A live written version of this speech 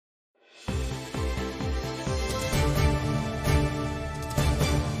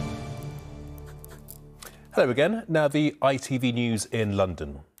Hello again. Now, the ITV News in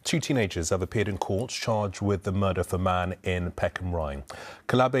London. Two teenagers have appeared in court charged with the murder of a man in Peckham Rye.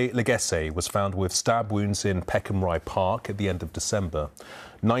 Kalabe Legesse was found with stab wounds in Peckham Rye Park at the end of December.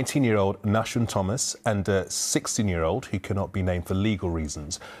 19-year-old Nashun Thomas and a 16-year-old, who cannot be named for legal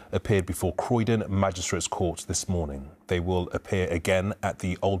reasons, appeared before Croydon Magistrates Court this morning. They will appear again at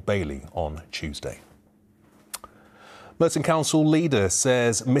the Old Bailey on Tuesday. Merton Council leader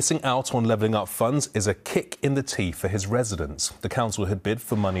says missing out on levelling up funds is a kick in the teeth for his residents. The council had bid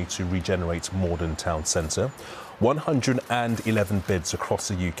for money to regenerate Morden Town Centre. 111 bids across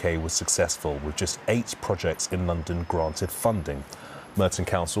the UK were successful, with just 8 projects in London granted funding. Merton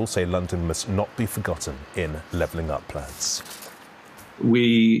Council say London must not be forgotten in levelling up plans.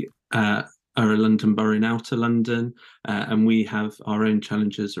 We are a London borough in outer London, and we have our own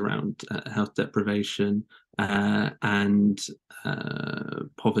challenges around health deprivation and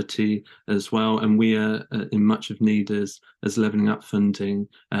poverty as well, and we are in much of need as levelling up funding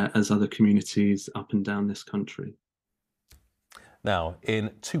as other communities up and down this country. Now,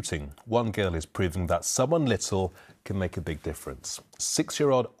 in Tooting, one girl is proving that someone little can make a big difference.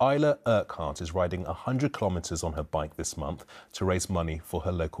 6-year-old Isla Urquhart is riding 100 kilometres on her bike this month to raise money for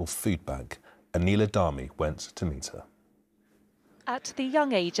her local food bank. Anila Dami went to meet her. At the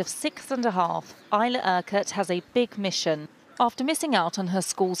young age of 6.5, Isla Urquhart has a big mission. After missing out on her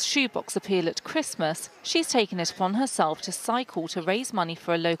school's shoebox appeal at Christmas, she's taken it upon herself to cycle to raise money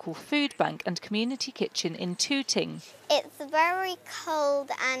for a local food bank and community kitchen in Tooting. It's very cold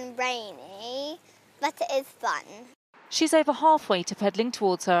and rainy, but it is fun. She's over halfway to pedalling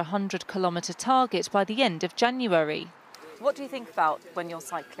towards her 100-kilometre target by the end of January. What do you think about when you're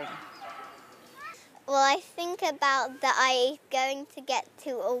cycling? Well, I think about that I'm going to get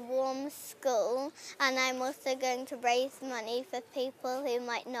to a warm school, and I'm also going to raise money for people who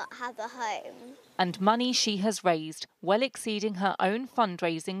might not have a home. And money she has raised, well exceeding her own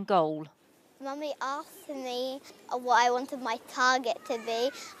fundraising goal. Mummy asked me what I wanted my target to be,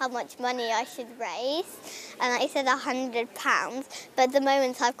 how much money I should raise, and I said £100, but at the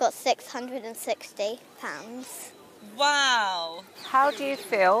moment I've got £660. Wow! How do you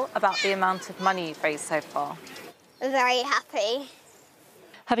feel about the amount of money you've raised so far? Very happy.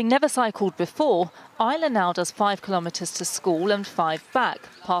 Having never cycled before, Isla now does 5 kilometres to school and 5 back,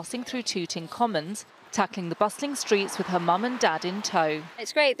 passing through Tooting Commons, tackling the bustling streets with her mum and dad in tow.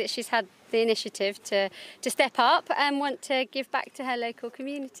 It's great that she's had the initiative to step up and want to give back to her local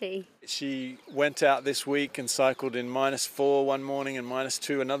community. She went out this week and cycled in -4 one morning and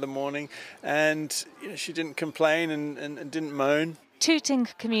 -2 another morning, and she didn't complain and didn't moan. Tooting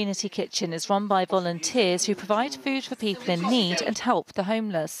Community Kitchen is run by volunteers who provide food for people in need and help the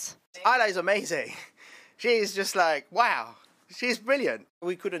homeless. Isla is amazing. She's just like, wow. She's brilliant.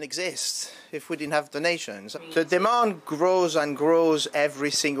 We couldn't exist if we didn't have donations. The demand grows and grows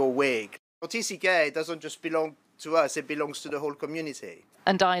every single week. TCK doesn't just belong to us, it belongs to the whole community.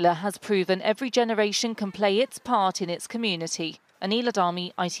 And Isla has proven every generation can play its part in its community. Anila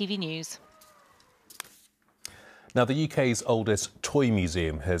Dami, ITV News. Now, the UK's oldest toy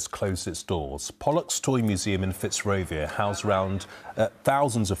museum has closed its doors. Pollock's Toy Museum in Fitzrovia housed around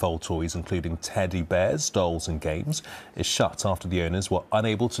thousands of old toys, including teddy bears, dolls and games. It's shut after the owners were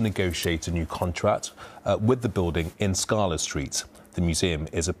unable to negotiate a new contract with the building in Scala Street. The museum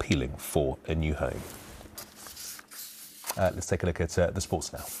is appealing for a new home. Let's take a look at the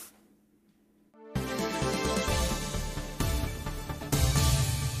sports now.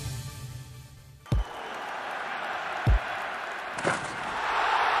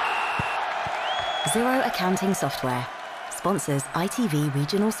 Zero Accounting Software sponsors ITV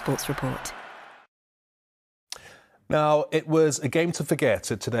Regional Sports Report. Now, it was a game to forget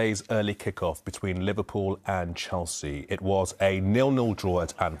at today's early kick-off between Liverpool and Chelsea. It was a 0-0 draw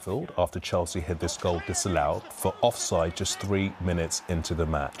at Anfield after Chelsea had this goal disallowed for offside just 3 minutes into the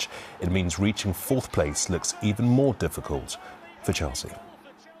match. It means reaching 4th place looks even more difficult for Chelsea.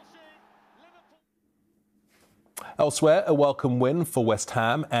 Elsewhere, a welcome win for West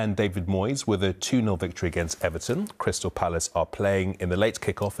Ham and David Moyes with a 2-0 victory against Everton. Crystal Palace are playing in the late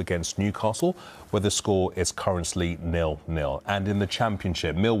kick-off against Newcastle, where the score is currently 0-0. And in the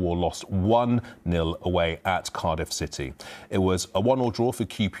Championship, Millwall lost 1-0 away at Cardiff City. It was a 1-1 draw for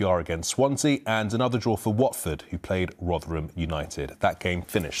QPR against Swansea and another draw for Watford, who played Rotherham United. That game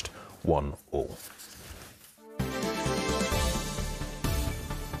finished 1-1.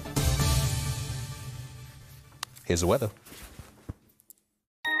 Here's the weather.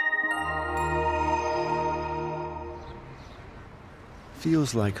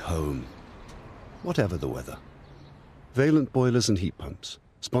 Feels like home, whatever the weather. Valent Boilers and Heat Pumps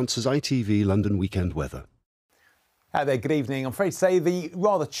sponsors ITV London Weekend Weather. Hi there, good evening. I'm afraid to say the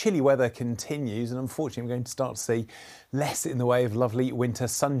rather chilly weather continues, and unfortunately we're going to start to see less in the way of lovely winter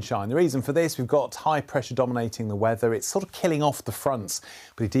sunshine. The reason for this, we've got high pressure dominating the weather. It's sort of killing off the fronts,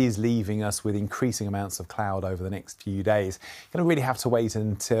 but it is leaving us with increasing amounts of cloud over the next few days. You're going to really have to wait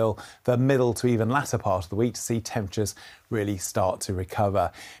until the middle to even latter part of the week to see temperatures really start to recover.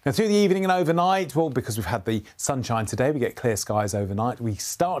 Now, through the evening and overnight, well, because we've had the sunshine today, we get clear skies overnight. We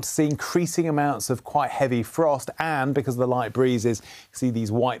start to see increasing amounts of quite heavy frost, and because of the light breezes, you see these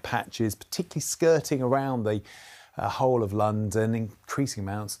white patches, particularly skirting around the whole of London, increasing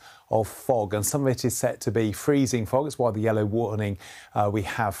amounts of fog, and some of it is set to be freezing fog. It's why the yellow warning we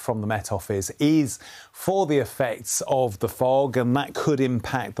have from the Met Office is for the effects of the fog, and that could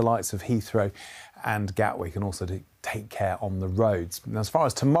impact the likes of Heathrow and Gatwick, and also to take care on the roads. Now, as far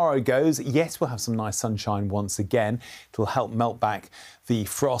as tomorrow goes, yes, we'll have some nice sunshine once again. It'll help melt back the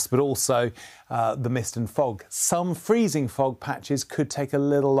frost, but also the mist and fog. Some freezing fog patches could take a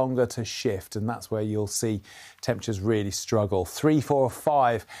little longer to shift, and that's where you'll see temperatures really struggle. 3, 4 or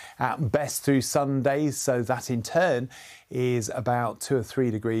 5 at best through Sundays, so that in turn is about 2 or 3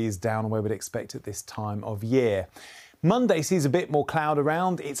 degrees down on where we'd expect at this time of year. Monday sees a bit more cloud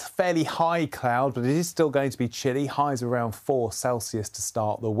around. It's fairly high cloud, but it is still going to be chilly. Highs around 4 Celsius to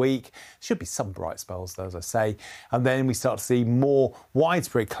start the week. Should be some bright spells, though, as I say. And then we start to see more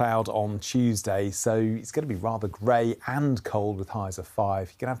widespread cloud on Tuesday. So it's going to be rather grey and cold with highs of 5.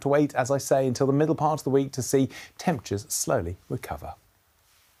 You're going to have to wait, as I say, until the middle part of the week to see temperatures slowly recover.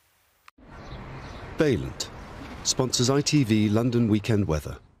 Bulletin sponsors ITV London Weekend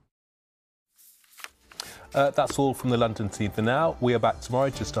Weather. That's all from the London team for now. We are back tomorrow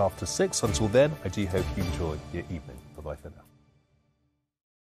just after 6. Until then, I do hope you enjoy your evening. Bye-bye for now.